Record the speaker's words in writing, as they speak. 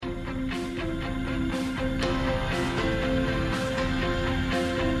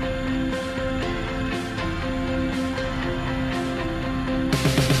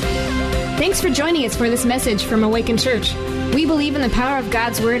Thanks for joining us for this message from Awaken Church. We believe in the power of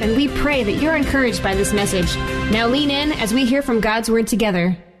God's Word, and we pray that you're encouraged by this message. Now lean in as we hear from God's Word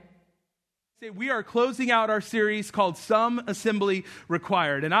together. We are closing out our series called Some Assembly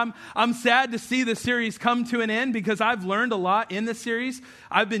Required. And I'm sad to see the series come to an end because I've learned a lot in this series.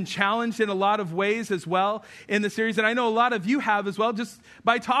 I've been challenged in a lot of ways as well in the series. And I know a lot of you have as well, just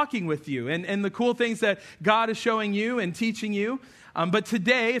by talking with you and the cool things that God is showing you and teaching you. But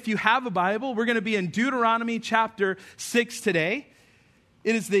today, if you have a Bible, we're going to be in Deuteronomy chapter 6 today.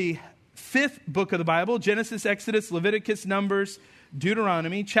 It is the fifth book of the Bible: Genesis, Exodus, Leviticus, Numbers,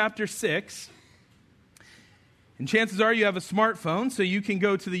 Deuteronomy chapter 6. And chances are you have a smartphone, so you can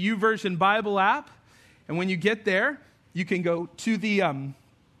go to the YouVersion Bible app. And when you get there, you can go to the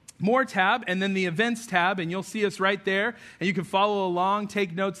More tab and then the Events tab, and you'll see us right there. And you can follow along,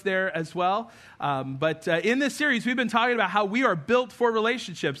 take notes there as well. But in this series, we've been talking about how we are built for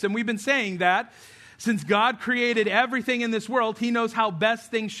relationships. And we've been saying that since God created everything in this world, He knows how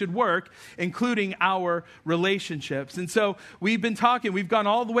best things should work, including our relationships. And so we've gone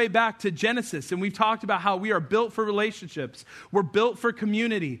all the way back to Genesis, and we've talked about how we are built for relationships. We're built for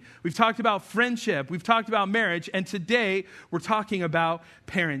community. We've talked about friendship. We've talked about marriage. And today we're talking about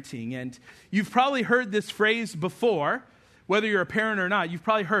parenting. And you've probably heard this phrase before, whether you're a parent or not. You've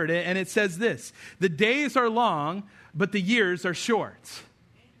probably heard it. And it says this: the days are long, but the years are short.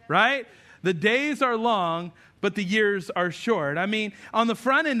 Right? The days are long, but the years are short. I mean, on the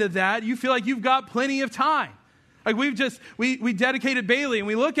front end of that, you feel like you've got plenty of time. Like we dedicated Bailey, and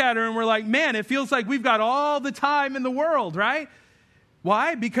we look at her and we're like, man, it feels like we've got all the time in the world, right?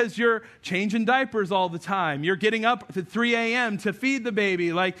 Why? Because you're changing diapers all the time. You're getting up at 3 a.m. to feed the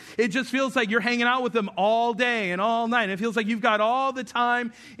baby. Like, it just feels like you're hanging out with them all day and all night. It feels like you've got all the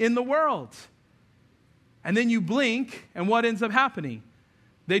time in the world. And then you blink, and what ends up happening?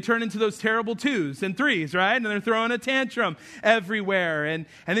 They turn into those terrible 2s and 3s, right? And they're throwing a tantrum everywhere. And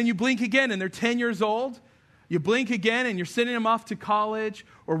then you blink again, and they're 10 years old. You blink again, and you're sending them off to college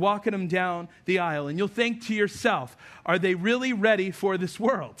or walking them down the aisle. And you'll think to yourself, are they really ready for this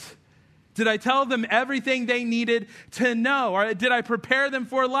world? Did I tell them everything they needed to know? Or did I prepare them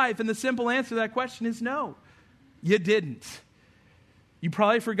for life? And the simple answer to that question is no, you didn't. You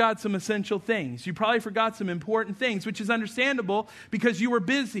probably forgot some essential things. You probably forgot some important things, which is understandable because you were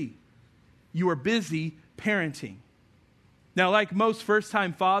busy. You were busy parenting. Now, like most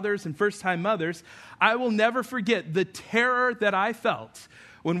first-time fathers and first-time mothers, I will never forget the terror that I felt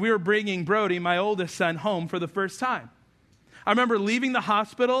when we were bringing Brody, my oldest son, home for the first time. I remember leaving the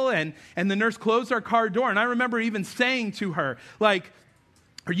hospital and the nurse closed our car door, and I remember even saying to her, like,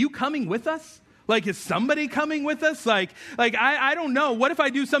 "Are you coming with us? Like, is somebody coming with us? Like I don't know. What if I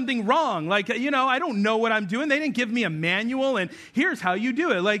do something wrong? Like, I don't know what I'm doing. They didn't give me a manual, and here's how you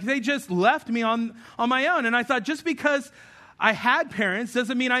do it." Like, they just left me on my own. And I thought, just because I had parents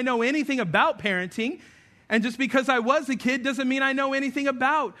doesn't mean I know anything about parenting. And just because I was a kid doesn't mean I know anything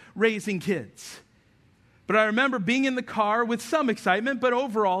about raising kids. But I remember being in the car with some excitement, but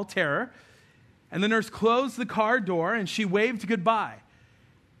overall terror. And the nurse closed the car door, and she waved goodbye.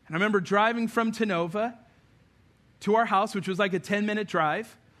 And I remember driving from Tenova to our house, which was like a 10-minute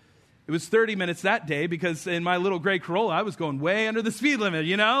drive. It was 30 minutes that day because in my little gray Corolla, I was going way under the speed limit,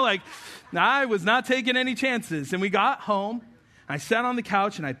 Like, I was not taking any chances. And we got home. I sat on the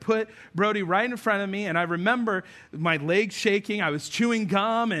couch, and I put Brody right in front of me. And I remember my legs shaking. I was chewing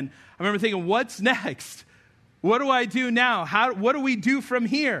gum. And I remember thinking, what's next? What do I do now? What do we do from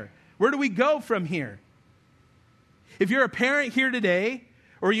here? Where do we go from here? If you're a parent here today,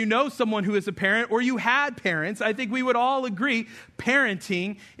 or you know someone who is a parent, or you had parents, I think we would all agree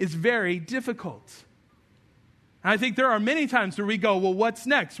parenting is very difficult. And I think there are many times where we go, well, what's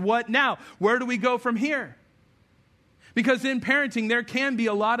next? What now? Where do we go from here? Because in parenting, there can be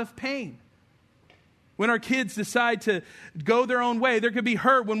a lot of pain. When our kids decide to go their own way, there could be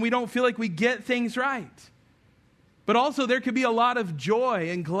hurt when we don't feel like we get things right. But also there could be a lot of joy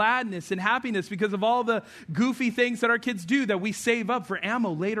and gladness and happiness because of all the goofy things that our kids do that we save up for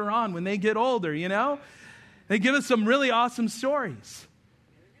ammo later on when they get older, They give us some really awesome stories.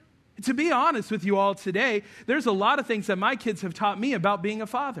 To be honest with you all today, there's a lot of things that my kids have taught me about being a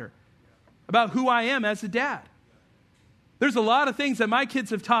father, about who I am as a dad. There's a lot of things that my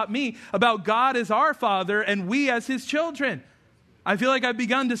kids have taught me about God as our Father and we as His children. I feel like I've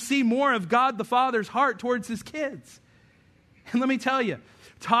begun to see more of God the Father's heart towards His kids. And let me tell you,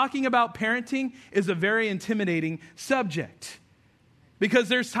 talking about parenting is a very intimidating subject. Because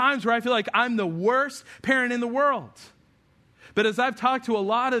there's times where I feel like I'm the worst parent in the world. But as I've talked to a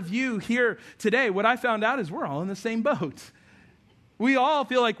lot of you here today, what I found out is we're all in the same boat. We all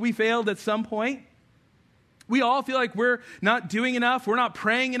feel like we failed at some point. We all feel like we're not doing enough. We're not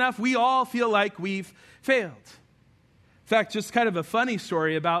praying enough. We all feel like we've failed. In fact, just kind of a funny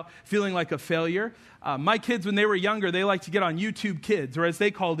story about feeling like a failure. My kids, when they were younger, they liked to get on YouTube Kids, or as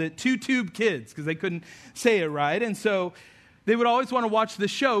they called it, Two-Tube Kids, because they couldn't say it right. And so they would always want to watch this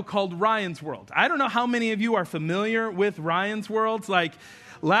show called Ryan's World. I don't know how many of you are familiar with Ryan's World. Like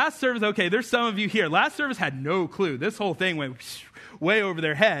last service, okay, there's some of you here. Last service had no clue. This whole thing went way over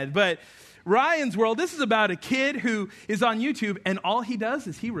their head. But Ryan's World, this is about a kid who is on YouTube, and all he does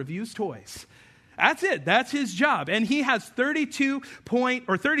is he reviews toys. That's it. That's his job. And he has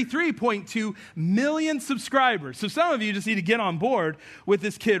 33.2 million subscribers. So some of you just need to get on board with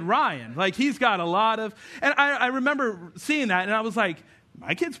this kid, Ryan. Like, he's got a lot of, and I remember seeing that, and I was like,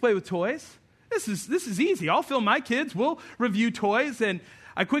 my kids play with toys. This is easy. I'll film my kids. We'll review toys. And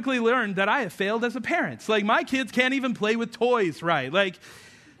I quickly learned that I have failed as a parent. Like, my kids can't even play with toys right. Like,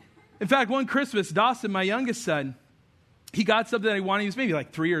 in fact, one Christmas, Dawson, my youngest son, he got something that he wanted. He was maybe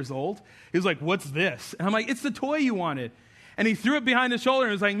like 3 years old. He was like, what's this? And I'm like, it's the toy you wanted. And he threw it behind his shoulder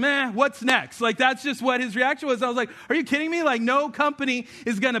and was like, meh, what's next? Like, that's just what his reaction was. I was like, are you kidding me? Like, no company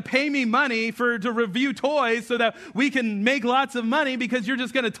is going to pay me money to review toys so that we can make lots of money because you're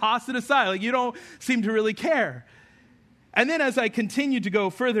just going to toss it aside. Like, you don't seem to really care. And then as I continued to go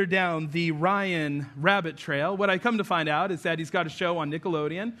further down the Ryan rabbit trail, what I come to find out is that he's got a show on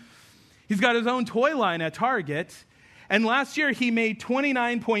Nickelodeon. He's got his own toy line at Target. And last year, he made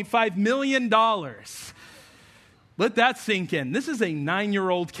 $29.5 million. Let that sink in. This is a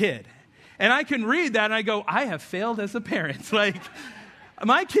 9-year-old kid. And I can read that and I go, I have failed as a parent. Like,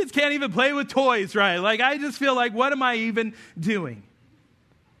 my kids can't even play with toys, right? Like, I just feel like, what am I even doing?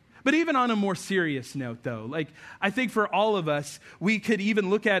 But even on a more serious note, though, like, I think for all of us, we could even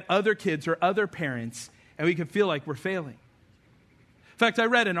look at other kids or other parents and we could feel like we're failing. In fact, I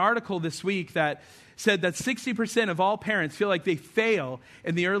read an article this week that said that 60% of all parents feel like they fail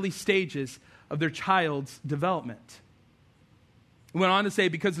in the early stages of their child's development. It went on to say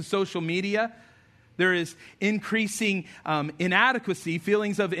because of social media, there is increasing inadequacy,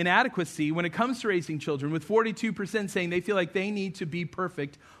 feelings of inadequacy when it comes to raising children, with 42% saying they feel like they need to be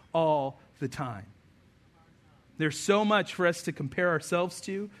perfect all the time. There's so much for us to compare ourselves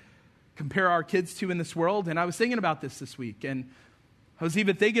to, compare our kids to in this world. And I was thinking about this week, and I was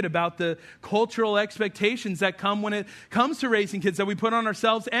even thinking about the cultural expectations that come when it comes to raising kids that we put on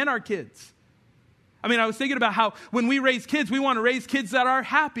ourselves and our kids. I mean, I was thinking about how when we raise kids, we want to raise kids that are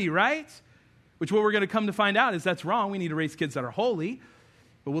happy, right? Which what we're going to come to find out is that's wrong. We need to raise kids that are holy.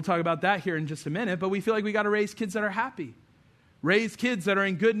 But we'll talk about that here in just a minute. But we feel like we got to raise kids that are happy. Raise kids that are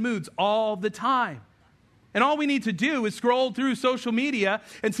in good moods all the time. And all we need to do is scroll through social media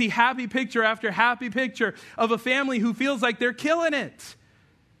and see happy picture after happy picture of a family who feels like they're killing it.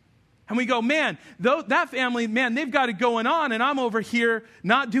 And we go, man, that family, man, they've got it going on, and I'm over here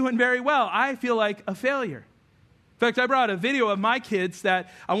not doing very well. I feel like a failure. In fact, I brought a video of my kids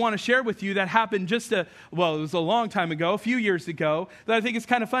that I want to share with you that happened it was a long time ago, a few years ago, that I think is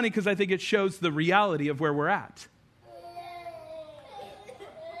kind of funny because I think it shows the reality of where we're at.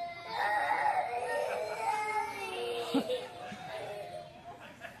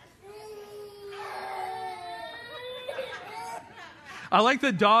 I like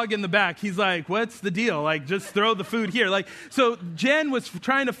the dog in the back. He's like, what's the deal? Like, just throw the food here. Like, so Jen was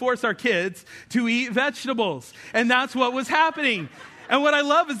trying to force our kids to eat vegetables. And that's what was happening. And what I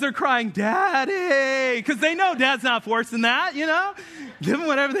love is they're crying, Daddy, because they know Dad's not forcing that, you know? Give them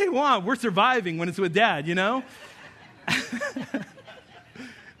whatever they want. We're surviving when it's with Dad, you know?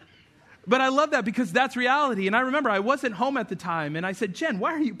 But I love that because that's reality. And I remember I wasn't home at the time. And I said, Jen,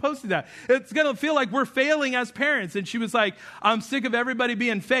 why are you posting that? It's going to feel like we're failing as parents. And she was like, I'm sick of everybody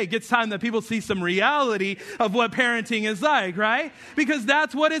being fake. It's time that people see some reality of what parenting is like, right? Because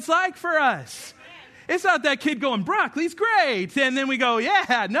that's what it's like for us. It's not that kid going, broccoli's great. And then we go,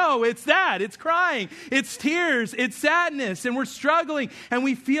 yeah, no, it's that. It's crying. It's tears. It's sadness. And we're struggling. And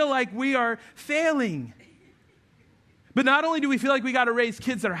we feel like we are failing. But not only do we feel like we got to raise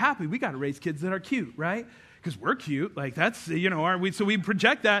kids that are happy, we got to raise kids that are cute, right? Because we're cute. Like that's, so we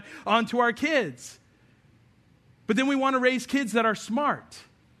project that onto our kids. But then we want to raise kids that are smart.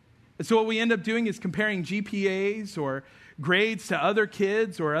 And so what we end up doing is comparing GPAs or grades to other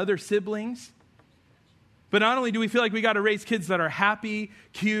kids or other siblings. But not only do we feel like we got to raise kids that are happy,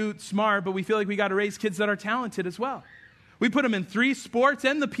 cute, smart, but we feel like we got to raise kids that are talented as well. We put them in 3 sports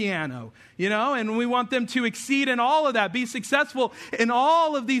and the piano, and we want them to exceed in all of that, be successful in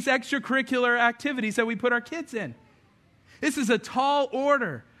all of these extracurricular activities that we put our kids in. This is a tall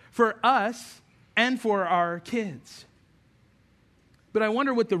order for us and for our kids. But I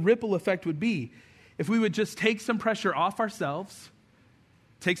wonder what the ripple effect would be if we would just take some pressure off ourselves,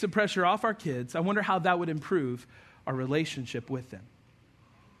 take some pressure off our kids. I wonder how that would improve our relationship with them.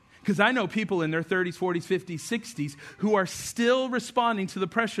 Because I know people in their 30s, 40s, 50s, 60s who are still responding to the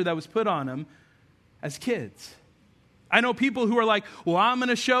pressure that was put on them as kids. I know people who are like, well, I'm going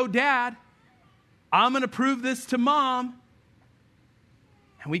to show dad. I'm going to prove this to mom.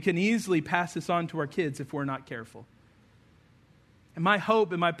 And we can easily pass this on to our kids if we're not careful. And my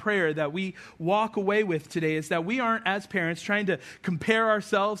hope and my prayer that we walk away with today is that we aren't, as parents, trying to compare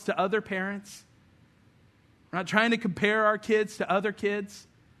ourselves to other parents. We're not trying to compare our kids to other kids.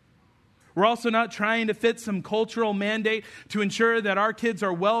 We're also not trying to fit some cultural mandate to ensure that our kids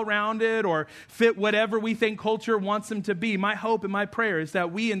are well-rounded or fit whatever we think culture wants them to be. My hope and my prayer is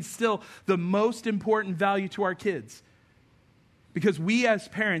that we instill the most important value to our kids. Because we as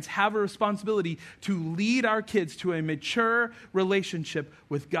parents have a responsibility to lead our kids to a mature relationship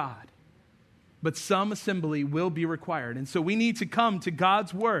with God. But some assembly will be required. And so we need to come to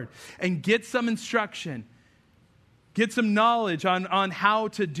God's word and get some instruction. Get some knowledge on how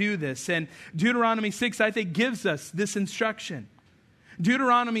to do this. And Deuteronomy 6, I think, gives us this instruction.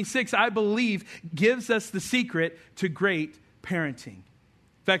 Deuteronomy 6, I believe, gives us the secret to great parenting.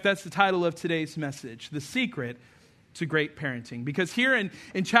 In fact, that's the title of today's message, The Secret to Great Parenting. Because here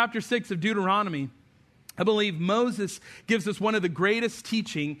in chapter 6 of Deuteronomy, I believe Moses gives us one of the greatest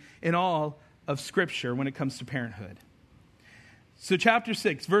teaching in all of Scripture when it comes to parenthood. So chapter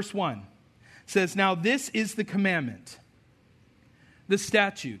 6, verse 1. Says, now this is the commandment, the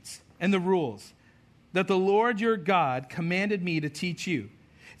statutes and the rules that the Lord your God commanded me to teach you,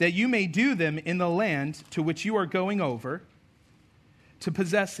 that you may do them in the land to which you are going over to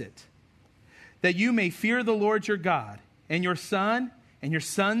possess it, that you may fear the Lord your God and your son and your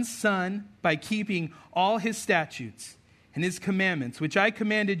son's son by keeping all his statutes and his commandments, which I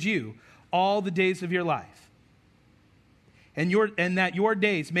commanded you all the days of your life. And that your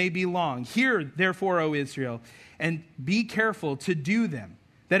days may be long. Hear, therefore, O Israel, and be careful to do them,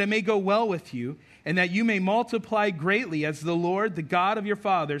 that it may go well with you, and that you may multiply greatly as the Lord, the God of your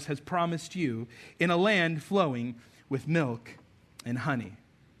fathers, has promised you, in a land flowing with milk and honey.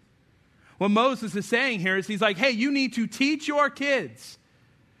 What Moses is saying here is he's like, hey, you need to teach your kids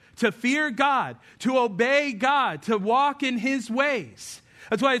to fear God, to obey God, to walk in his ways.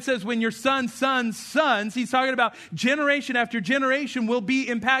 That's why it says when your sons, he's talking about generation after generation will be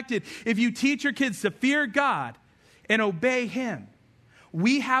impacted. If you teach your kids to fear God and obey him,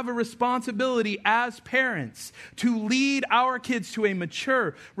 we have a responsibility as parents to lead our kids to a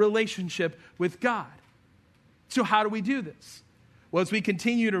mature relationship with God. So how do we do this? Well, as we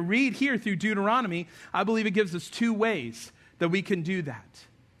continue to read here through Deuteronomy, I believe it gives us two ways that we can do that.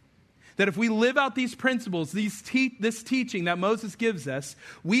 That if we live out these principles, this teaching that Moses gives us,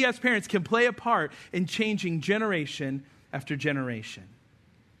 we as parents can play a part in changing generation after generation.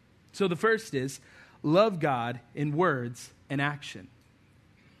 So the first is, love God in words and action.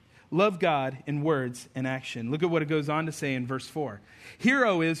 Love God in words and action. Look at what it goes on to say in verse 4. Hear,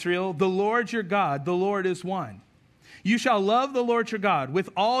 O Israel, the Lord your God, the Lord is one. You shall love the Lord your God with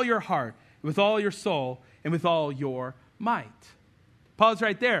all your heart, with all your soul, and with all your might. Pause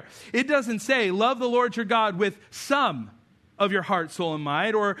right there. It doesn't say love the Lord your God with some of your heart, soul, and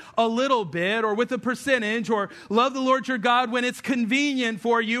might, or a little bit, or with a percentage, or love the Lord your God when it's convenient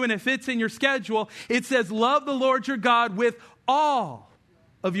for you and it fits in your schedule. It says love the Lord your God with all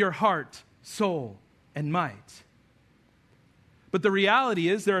of your heart, soul, and might. But the reality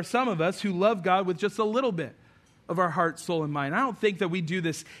is there are some of us who love God with just a little bit of our heart, soul, and mind. I don't think that we do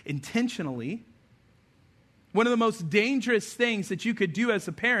this intentionally. One of the most dangerous things that you could do as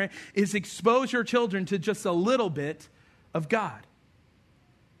a parent is expose your children to just a little bit of God.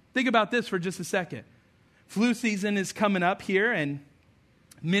 Think about this for just a second. Flu season is coming up here, and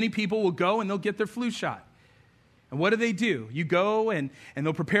many people will go and they'll get their flu shot. And what do? You go and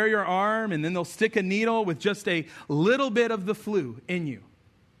they'll prepare your arm, and then they'll stick a needle with just a little bit of the flu in you.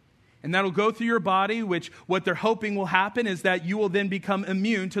 And that'll go through your body, which what they're hoping will happen is that you will then become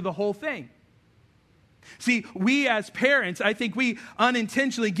immune to the whole thing. See, we as parents, I think we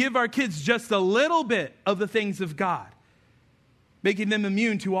unintentionally give our kids just a little bit of the things of God, making them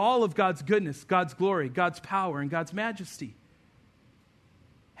immune to all of God's goodness, God's glory, God's power, and God's majesty.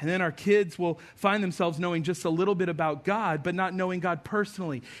 And then our kids will find themselves knowing just a little bit about God, but not knowing God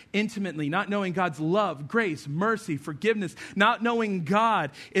personally, intimately, not knowing God's love, grace, mercy, forgiveness, not knowing God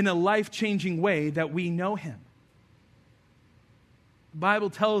in a life-changing way that we know him. The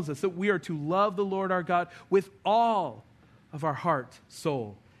Bible tells us that we are to love the Lord our God with all of our heart,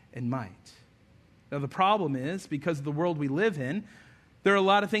 soul, and might. Now the problem is, because of the world we live in, There are a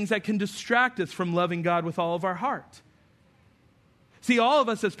lot of things that can distract us from loving God with all of our heart. See, all of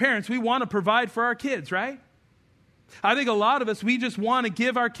us as parents, we want to provide for our kids, right? I think a lot of us, we just want to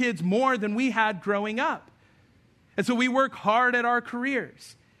give our kids more than we had growing up. And so we work hard at our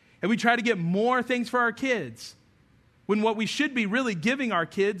careers, and we try to get more things for our kids, when what we should be really giving our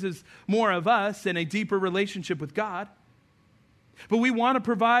kids is more of us and a deeper relationship with God. But we want to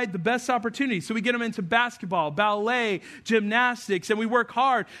provide the best opportunities, so we get them into basketball, ballet, gymnastics, and we work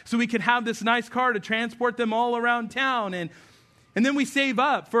hard so we can have this nice car to transport them all around town. And then we save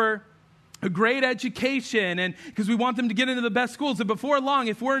up for a great education, and because we want them to get into the best schools. And before long,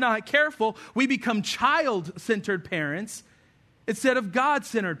 if we're not careful, we become child-centered parents instead of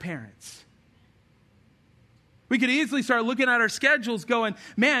God-centered parents. We could easily start looking at our schedules going,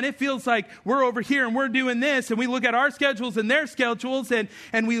 man, it feels like we're over here and we're doing this. And we look at our schedules and their schedules, and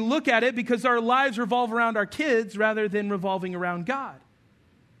we look at it because our lives revolve around our kids rather than revolving around God.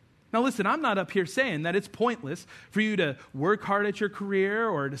 Now listen, I'm not up here saying that it's pointless for you to work hard at your career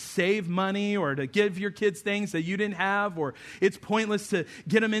or to save money or to give your kids things that you didn't have, or it's pointless to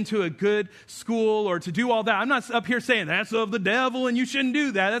get them into a good school or to do all that. I'm not up here saying that's of the devil and you shouldn't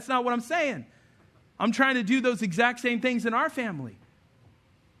do that. That's not what I'm saying. I'm trying to do those exact same things in our family.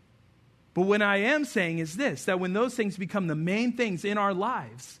 But what I am saying is this, that when those things become the main things in our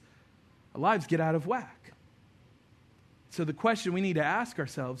lives get out of whack. So the question we need to ask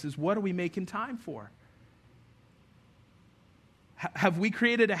ourselves is, what are we making time for? Have we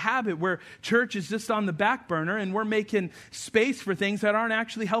created a habit where church is just on the back burner and we're making space for things that aren't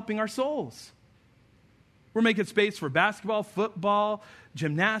actually helping our souls? We're making space for basketball, football,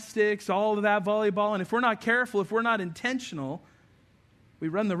 gymnastics, all of that, volleyball. And if we're not careful, if we're not intentional, we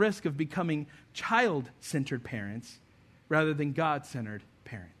run the risk of becoming child-centered parents rather than God-centered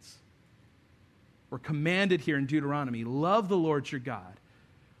parents. We're commanded here in Deuteronomy, love the Lord your God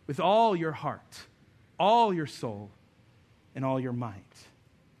with all your heart, all your soul, and all your might.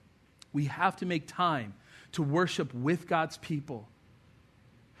 We have to make time to worship with God's people,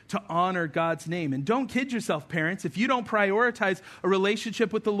 to honor God's name. And don't kid yourself, parents, if you don't prioritize a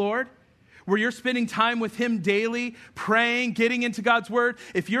relationship with the Lord, where you're spending time with Him daily, praying, getting into God's Word,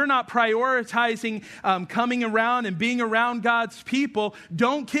 if you're not prioritizing coming around and being around God's people,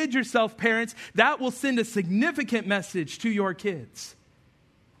 don't kid yourself, parents. That will send a significant message to your kids.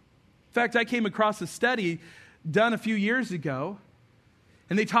 In fact, I came across a study done a few years ago,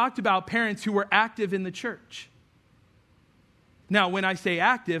 and they talked about parents who were active in the church. Now, when I say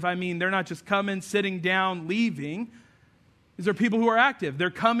active, I mean they're not just coming, sitting down, leaving. These are people who are active.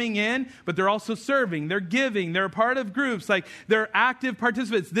 They're coming in, but they're also serving. They're giving. They're a part of groups. Like, they're active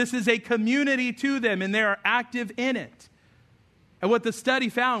participants. This is a community to them, and they are active in it. And what the study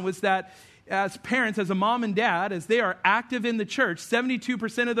found was that as parents, as a mom and dad, as they are active in the church,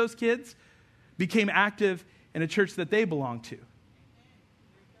 72% of those kids became active in a church that they belonged to.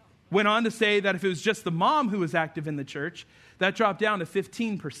 Went on to say that if it was just the mom who was active in the church, that dropped down to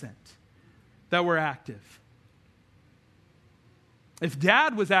 15% that were active. If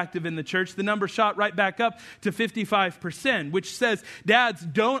dad was active in the church, the number shot right back up to 55%, which says, dads,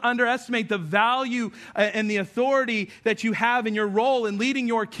 don't underestimate the value and the authority that you have in your role in leading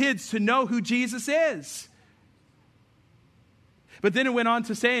your kids to know who Jesus is. But then it went on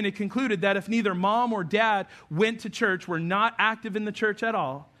to say, and it concluded that if neither mom or dad went to church, were not active in the church at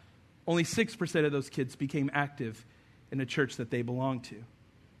all, only 6% of those kids became active in a church that they belonged to.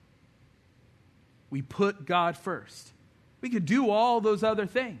 We put God first. We could do all those other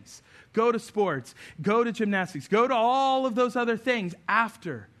things. Go to sports, go to gymnastics, go to all of those other things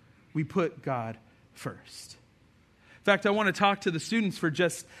after we put God first. In fact, I want to talk to the students for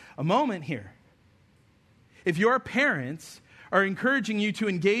just a moment here. If your parents are encouraging you to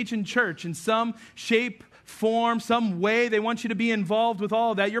engage in church in some shape, form, some way, they want you to be involved with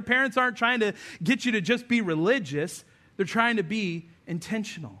all of that, your parents aren't trying to get you to just be religious. They're trying to be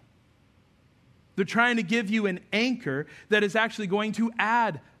intentional. They're trying to give you an anchor that is actually going to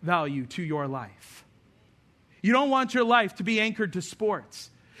add value to your life. You don't want your life to be anchored to sports.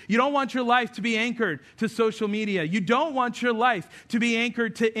 You don't want your life to be anchored to social media. You don't want your life to be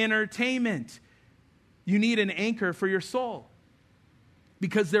anchored to entertainment. You need an anchor for your soul.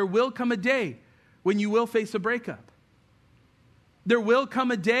 Because there will come a day when you will face a breakup. There will come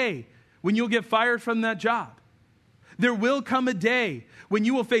a day when you'll get fired from that job. There will come a day when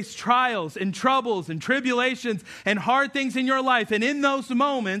you will face trials and troubles and tribulations and hard things in your life. And in those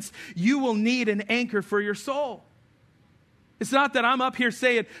moments, you will need an anchor for your soul. It's not that I'm up here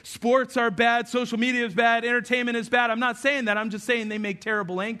saying sports are bad, social media is bad, entertainment is bad. I'm not saying that. I'm just saying they make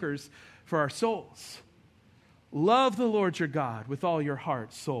terrible anchors for our souls. Love the Lord your God with all your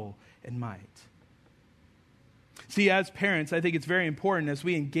heart, soul, and might. See, as parents, I think it's very important as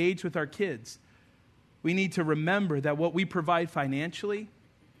we engage with our kids, we need to remember that what we provide financially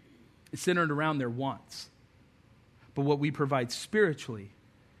is centered around their wants. But what we provide spiritually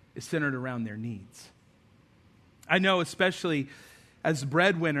is centered around their needs. I know, especially as a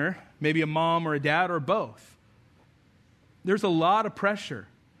breadwinner, maybe a mom or a dad or both, there's a lot of pressure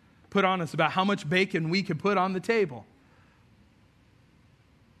put on us about how much bacon we can put on the table.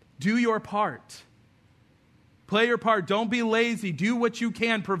 Do your part. Play your part. Don't be lazy. Do what you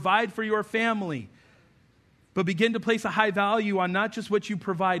can. Provide for your family. But begin to place a high value on not just what you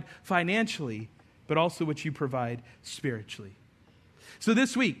provide financially, but also what you provide spiritually. So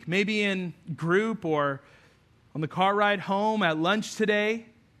this week, maybe in group or on the car ride home, at lunch today,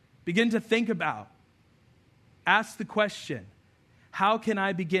 begin to think about, ask the question, how can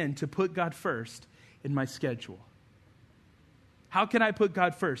I begin to put God first in my schedule? How can I put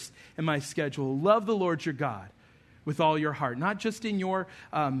God first in my schedule? Love the Lord your God with all your heart, not just in your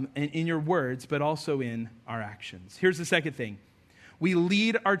words, but also in our actions. Here's the second thing. We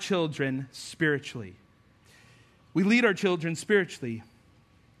lead our children spiritually. We lead our children spiritually.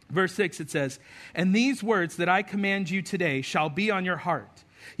 Verse 6, it says, "And these words that I command you today shall be on your heart.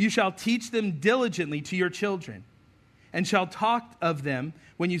 You shall teach them diligently to your children, and shall talk of them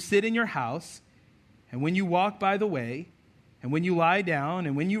when you sit in your house, and when you walk by the way, and when you lie down,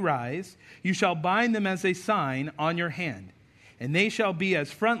 and when you rise. You shall bind them as a sign on your hand, and they shall be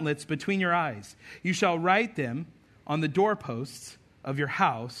as frontlets between your eyes. You shall write them on the doorposts of your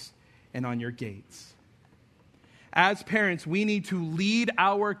house and on your gates." As parents, we need to lead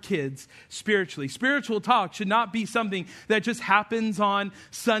our kids spiritually. Spiritual talk should not be something that just happens on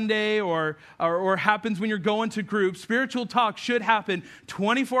Sunday or happens when you're going to group. Spiritual talk should happen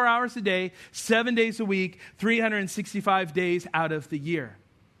 24 hours a day, 7 days a week, 365 days out of the year.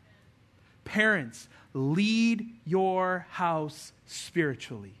 Parents, lead your house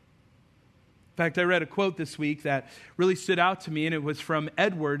spiritually. In fact, I read a quote this week that really stood out to me, and it was from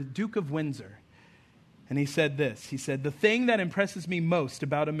Edward, Duke of Windsor. And he said this, he said, "The thing that impresses me most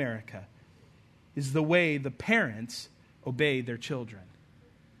about America is the way the parents obey their children."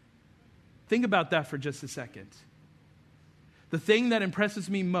 Think about that for just a second. The thing that impresses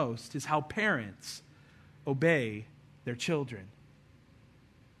me most is how parents obey their children.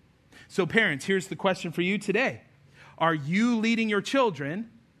 So parents, here's the question for you today. Are you leading your children,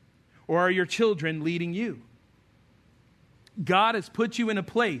 or are your children leading you? God has put you in a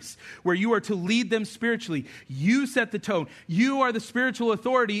place where you are to lead them spiritually. You set the tone. You are the spiritual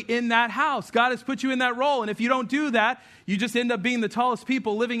authority in that house. God has put you in that role. And if you don't do that, you just end up being the tallest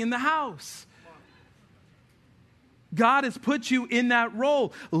people living in the house. God has put you in that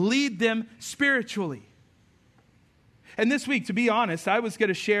role. Lead them spiritually. And this week, to be honest, I was going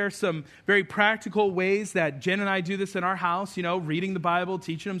to share some very practical ways that Jen and I do this in our house, reading the Bible,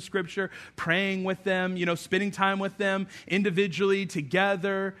 teaching them scripture, praying with them, spending time with them individually,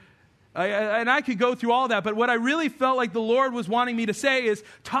 together. And I could go through all that, but what I really felt like the Lord was wanting me to say is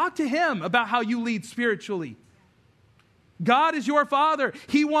talk to Him about how you lead spiritually. God is your Father.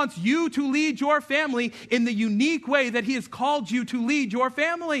 He wants you to lead your family in the unique way that He has called you to lead your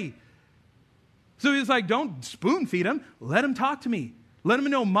family. So He's like, don't spoon feed them. Let them talk to me. Let them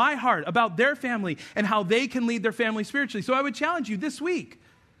know my heart about their family and how they can lead their family spiritually. So I would challenge you this week.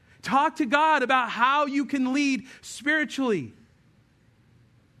 Talk to God about how you can lead spiritually.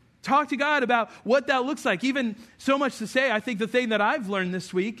 Talk to God about what that looks like. Even so much to say, I think the thing that I've learned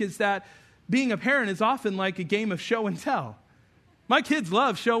this week is that being a parent is often like a game of show and tell. My kids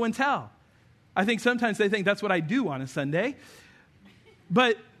love show and tell. I think sometimes they think that's what I do on a Sunday.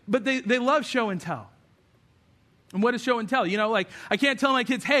 But they love show and tell. And what is show and tell? I can't tell my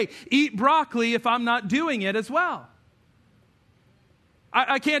kids, hey, eat broccoli if I'm not doing it as well.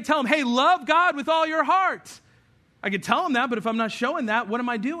 I can't tell them, hey, love God with all your heart. I can tell them that, but if I'm not showing that, what am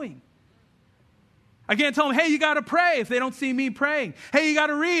I doing? I can't tell them, hey, you got to pray if they don't see me praying. Hey, you got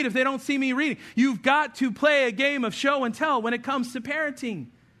to read if they don't see me reading. You've got to play a game of show and tell when it comes to parenting.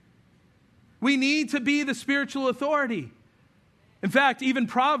 We need to be the spiritual authority. In fact, even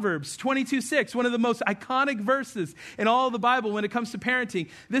Proverbs 22:6, one of the most iconic verses in all of the Bible when it comes to parenting,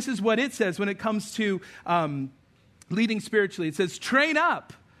 this is what it says when it comes to leading spiritually. It says, train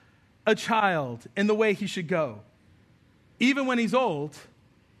up a child in the way he should go. Even when he's old,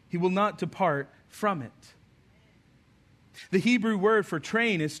 he will not depart from it. The Hebrew word for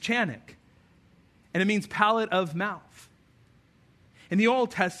train is chanik, and it means palate of mouth. In the Old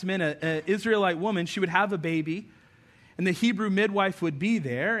Testament, an Israelite woman, she would have a baby, And the Hebrew midwife would be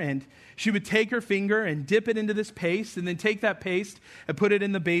there, and she would take her finger and dip it into this paste, and then take that paste and put it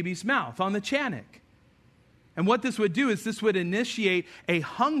in the baby's mouth on the chanik. And what this would do is this would initiate a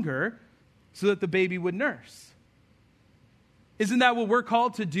hunger so that the baby would nurse. Isn't that what we're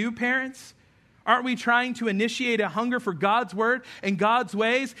called to do, parents? Aren't we trying to initiate a hunger for God's word and God's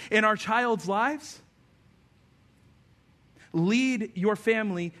ways in our child's lives? Lead your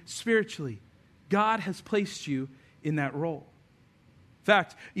family spiritually. God has placed you in that role. In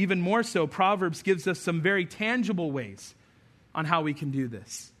fact, even more so, Proverbs gives us some very tangible ways on how we can do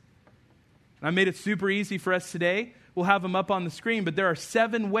this. And I made it super easy for us today. We'll have them up on the screen, but there are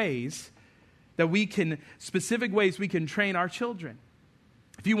 7 ways that specific ways we can train our children.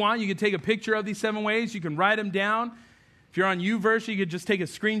 If you want, you can take a picture of these 7 ways. You can write them down. If you're on YouVersion, you could just take a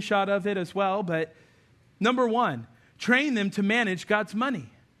screenshot of it as well. But number 1, train them to manage God's money.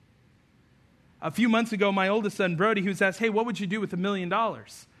 A few months ago, my oldest son, Brody, he was asked, hey, what would you do with $1 million?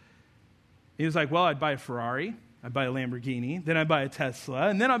 He was like, well, I'd buy a Ferrari, I'd buy a Lamborghini, then I'd buy a Tesla,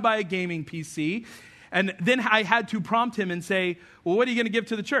 and then I'd buy a gaming PC. And then I had to prompt him and say, well, what are you going to give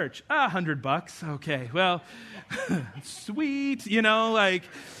to the church? $100. Okay, well, sweet, and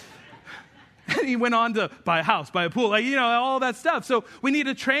he went on to buy a house, buy a pool, all that stuff. So we need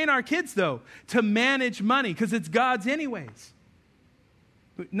to train our kids, though, to manage money because it's God's anyways.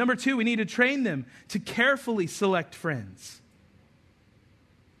 Number 2, we need to train them to carefully select friends.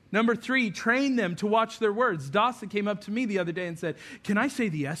 Number 3, train them to watch their words. Dawson came up to me the other day and said, can I say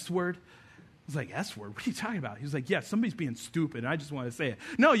the S word? I was like, S word? What are you talking about? He was like, yeah, somebody's being stupid, and I just want to say it.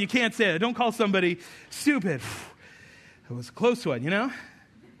 No, you can't say it. Don't call somebody stupid. It was a close one,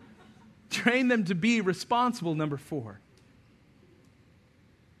 Train them to be responsible, number 4.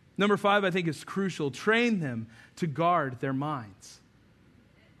 Number 5, I think, is crucial. Train them to guard their minds.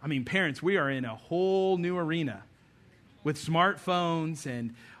 I mean, parents, we are in a whole new arena with smartphones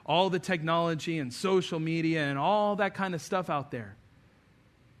and all the technology and social media and all that kind of stuff out there.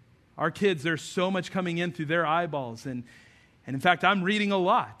 Our kids, there's so much coming in through their eyeballs. And in fact, I'm reading a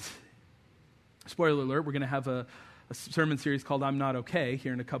lot. Spoiler alert, we're going to have a sermon series called I'm Not Okay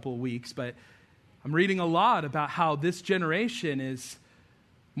here in a couple of weeks. But I'm reading a lot about how this generation is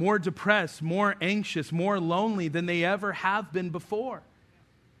more depressed, more anxious, more lonely than they ever have been before.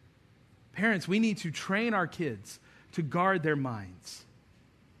 Parents, we need to train our kids to guard their minds.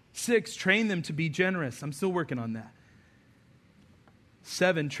 6, train them to be generous. I'm still working on that.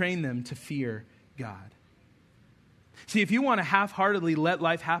 7, train them to fear God. See, if you want to half-heartedly let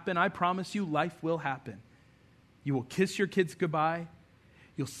life happen, I promise you life will happen. You will kiss your kids goodbye.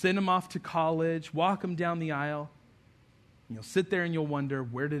 You'll send them off to college, walk them down the aisle, and you'll sit there and you'll wonder,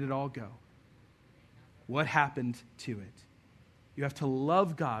 where did it all go? What happened to it? You have to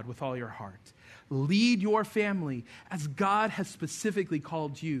love God with all your heart. Lead your family as God has specifically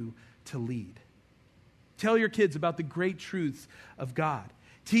called you to lead. Tell your kids about the great truths of God.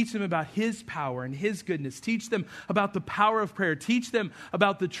 Teach them about His power and His goodness. Teach them about the power of prayer. Teach them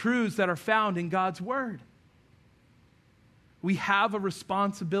about the truths that are found in God's Word. We have a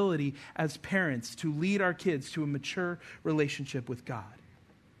responsibility as parents to lead our kids to a mature relationship with God.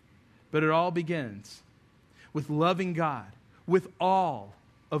 But it all begins with loving God with all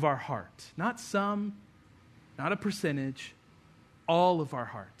of our heart. Not some, not a percentage, all of our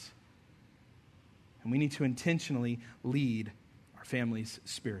heart. And we need to intentionally lead our families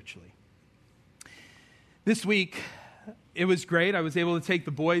spiritually. This week, it was great. I was able to take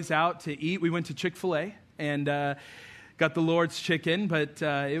the boys out to eat. We went to Chick-fil-A and got the Lord's chicken, but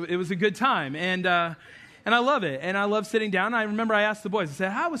it was a good time. And I love it. And I love sitting down. I remember I asked the boys, I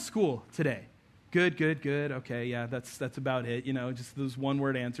said, how was school today? Good. Okay, yeah, that's about it. Just those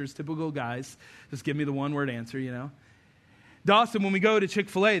one-word answers. Typical guys. Just give me the one-word answer, Dawson, when we go to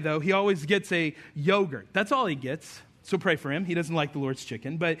Chick-fil-A, though, he always gets a yogurt. That's all he gets. So pray for him. He doesn't like the Lord's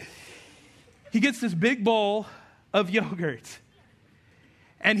chicken. But he gets this big bowl of yogurt.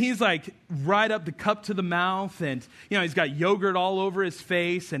 And he's like right up the cup to the mouth. And, he's got yogurt all over his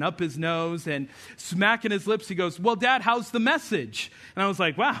face and up his nose and smacking his lips. He goes, well, Dad, how's the message? And I was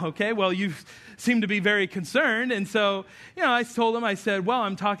like, wow, okay, well, you seem to be very concerned. And so, I told him, I said, well,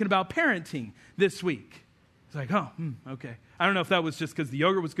 I'm talking about parenting this week. He's like, oh, okay. I don't know if that was just because the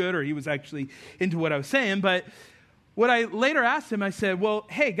yogurt was good or he was actually into what I was saying. But what I later asked him, I said, well,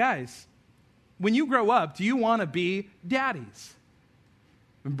 hey, guys, when you grow up, do you want to be daddies?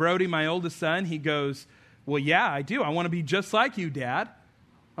 And Brody, my oldest son, he goes, well, yeah, I do. I want to be just like you, Dad.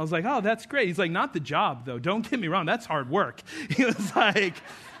 I was like, oh, that's great. He's like, not the job, though. Don't get me wrong. That's hard work. He was like,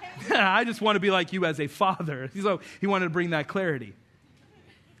 I just want to be like you as a father. So he wanted to bring that clarity.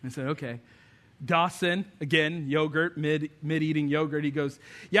 I said, okay. Dawson, again, yogurt, mid-eating yogurt, he goes,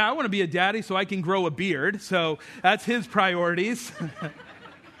 yeah, I want to be a daddy so I can grow a beard. So that's his priorities.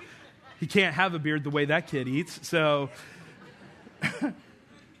 He can't have a beard the way that kid eats. So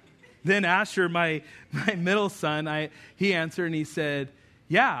then Asher, my middle son, he answered and he said,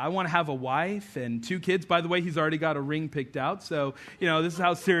 yeah, I want to have a wife and 2 kids. By the way, he's already got a ring picked out. So, this is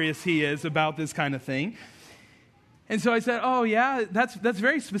how serious he is about this kind of thing. And so I said, oh, yeah, that's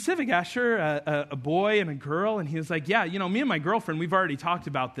very specific, Asher, a boy and a girl. And he was like, yeah, me and my girlfriend, we've already talked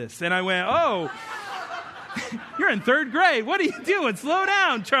about this. And I went, oh, you're in 3rd grade. What are you doing? Slow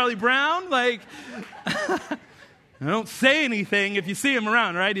down, Charlie Brown. Don't say anything if you see him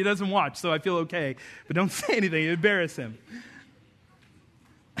around, right? He doesn't watch, so I feel okay. But don't say anything. You embarrass him.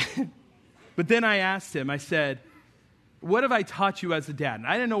 But then I asked him, I said, what have I taught you as a dad? And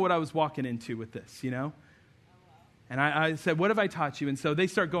I didn't know what I was walking into with this, And I said, what have I taught you? And so they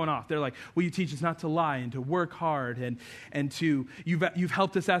start going off. They're like, well, you teach us not to lie and to work hard and to, you've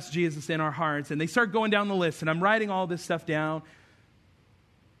helped us ask Jesus in our hearts. And they start going down the list, and I'm writing all this stuff down.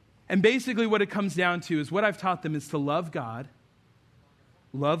 And basically what it comes down to is what I've taught them is to love God,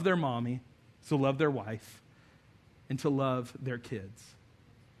 love their mommy, to love their wife, and to love their kids.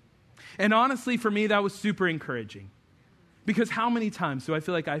 And honestly, for me, that was super encouraging. Because how many times do I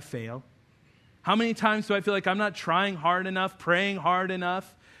feel like I fail? How many times do I feel like I'm not trying hard enough, praying hard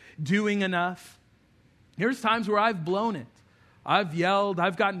enough, doing enough? There's times where I've blown it. I've yelled,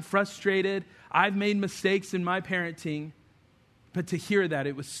 I've gotten frustrated, I've made mistakes in my parenting. But to hear that,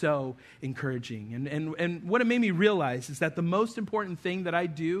 it was so encouraging. And what it made me realize is that the most important thing that I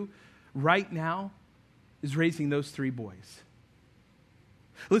do right now is raising those 3 boys.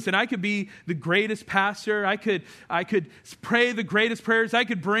 Listen, I could be the greatest pastor. I could pray the greatest prayers. I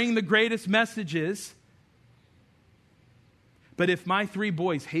could bring the greatest messages. But if my 3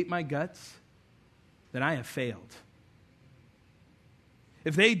 boys hate my guts, then I have failed.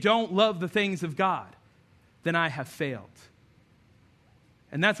 If they don't love the things of God, then I have failed.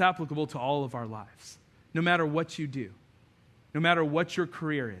 And that's applicable to all of our lives. No matter what you do, no matter what your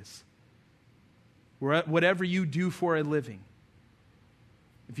career is, whatever you do for a living,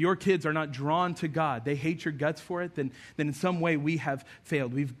 if your kids are not drawn to God, they hate your guts for it, then in some way we have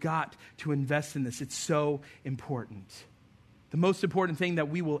failed. We've got to invest in this. It's so important. The most important thing that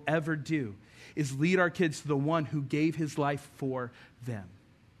we will ever do is lead our kids to the one who gave his life for them.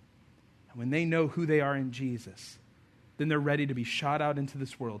 And when they know who they are in Jesus, then they're ready to be shot out into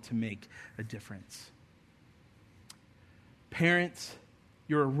this world to make a difference. Parents,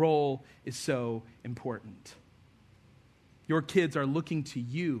 your role is so important. Your kids are looking to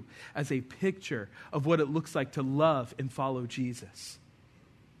you as a picture of what it looks like to love and follow Jesus.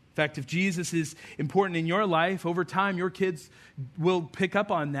 In fact, if Jesus is important in your life, over time your kids will pick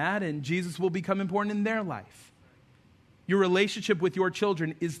up on that and Jesus will become important in their life. Your relationship with your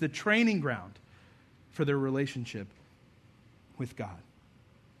children is the training ground for their relationship with God.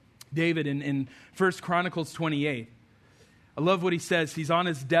 David in 1 Chronicles 28, I love what he says. He's on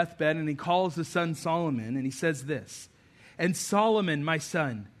his deathbed and he calls his son Solomon and he says this, "And Solomon, my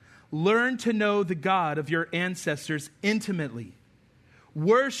son, learn to know the God of your ancestors intimately.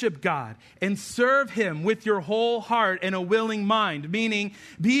 Worship God and serve him with your whole heart and a willing mind," meaning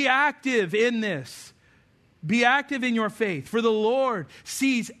be active in this. Be active in your faith, for the Lord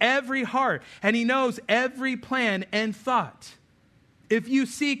sees every heart and he knows every plan and thought. If you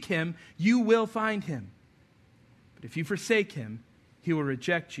seek him, you will find him. But if you forsake him, he will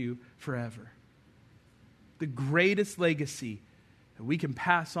reject you forever. The greatest legacy that we can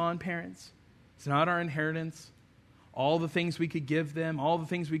pass on, parents, is not our inheritance, all the things we could give them, all the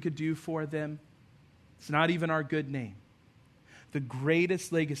things we could do for them. It's not even our good name. The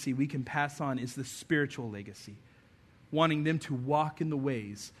greatest legacy we can pass on is the spiritual legacy, wanting them to walk in the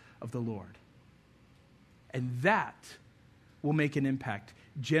ways of the Lord. And that will make an impact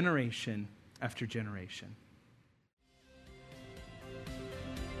generation after generation.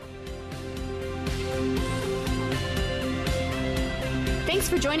 Thanks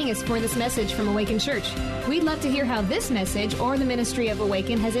for joining us for this message from Awaken Church. We'd love to hear how this message or the ministry of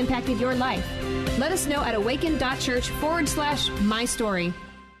Awaken has impacted your life. Let us know at awaken.church/mystory.